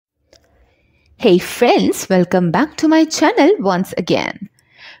Hey friends, welcome back to my channel once again.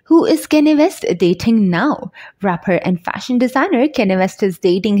 Who is Kanye West dating now? Rapper and fashion designer Kanye West's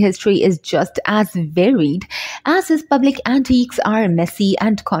dating history is just as varied as his public antics are messy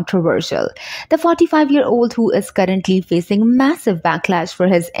and controversial. The 45-year-old, who is currently facing massive backlash for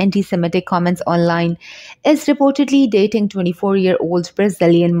his anti-Semitic comments online, is reportedly dating 24-year-old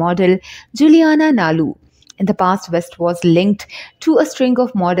Brazilian model Juliana Nalu. In the past, West was linked to a string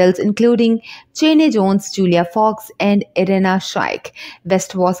of models including Kanye Jones, Julia Fox, and Irina Shayk.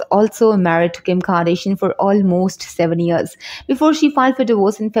 West was also married to Kim Kardashian for almost 7 years. Before she filed for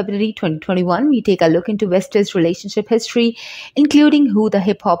divorce in February 2021, we take a look into West's relationship history, including who the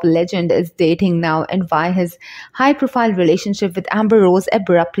hip-hop legend is dating now and why his high-profile relationship with Amber Rose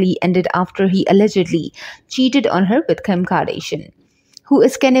abruptly ended after he allegedly cheated on her with Kim Kardashian. Who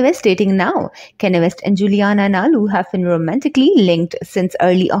is Kanye West dating now? Kanye West and Juliana Nalu have been romantically linked since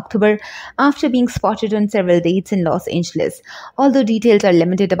early October after being spotted on several dates in Los Angeles. Although details are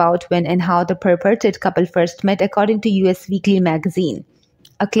limited about when and how the purported couple first met, according to US Weekly magazine.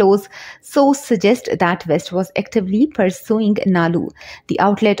 A close source suggests that West was actively pursuing Nalu. The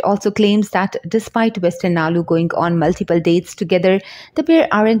outlet also claims that despite West and Nalu going on multiple dates together, the pair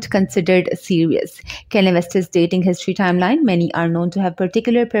aren't considered serious. Kanye West's dating history timeline: many are known to have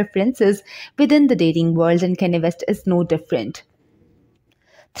particular preferences within the dating world, and Kanye West is no different.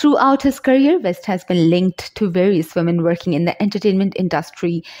 Throughout his career, West has been linked to various women working in the entertainment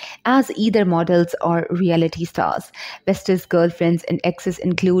industry as either models or reality stars. West's girlfriends and exes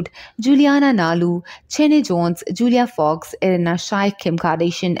include Juliana Nalu, Kanye Jones, Julia Fox, Irina Shayk, Kim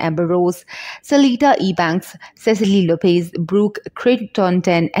Kardashian, Amber Rose, Salita Ebanks, Cecily Lopez, Brooke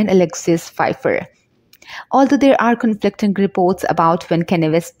Crittenden, and Alexis Pfeiffer. Although there are conflicting reports about when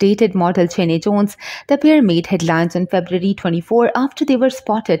Kanye West dated model Kanye Jones, the pair made headlines on February 24 after they were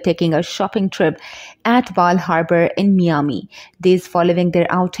spotted taking a shopping trip at Bal Harbour in Miami. Days following their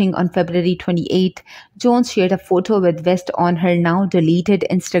outing on February 28, Jones shared a photo with West on her now deleted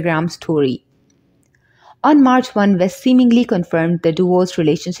Instagram story. On March 1, West seemingly confirmed the duo's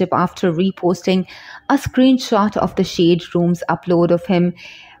relationship after reposting a screenshot of the Shade Room's upload of him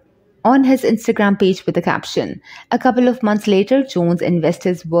on his Instagram page with the caption. A couple of months later, Jones and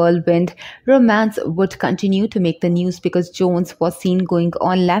West's whirlwind romance would continue to make the news because Jones was seen going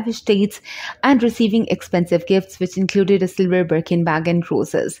on lavish dates and receiving expensive gifts, which included a silver Birkin bag and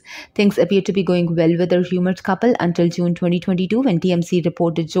roses. Things appeared to be going well with the rumored couple until June 2022, when TMZ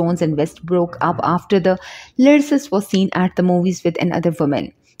reported Jones and West broke up after the lyricist was seen at the movies with another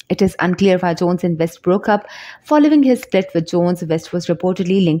woman. It is unclear why Jones and West broke up. Following his split with Jones, West was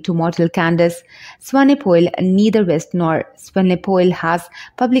reportedly linked to model Candace Swanepoel. Neither West nor Swanepoel has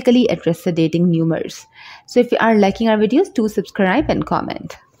publicly addressed the dating rumors. So if you are liking our videos, do subscribe and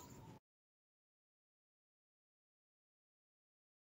comment.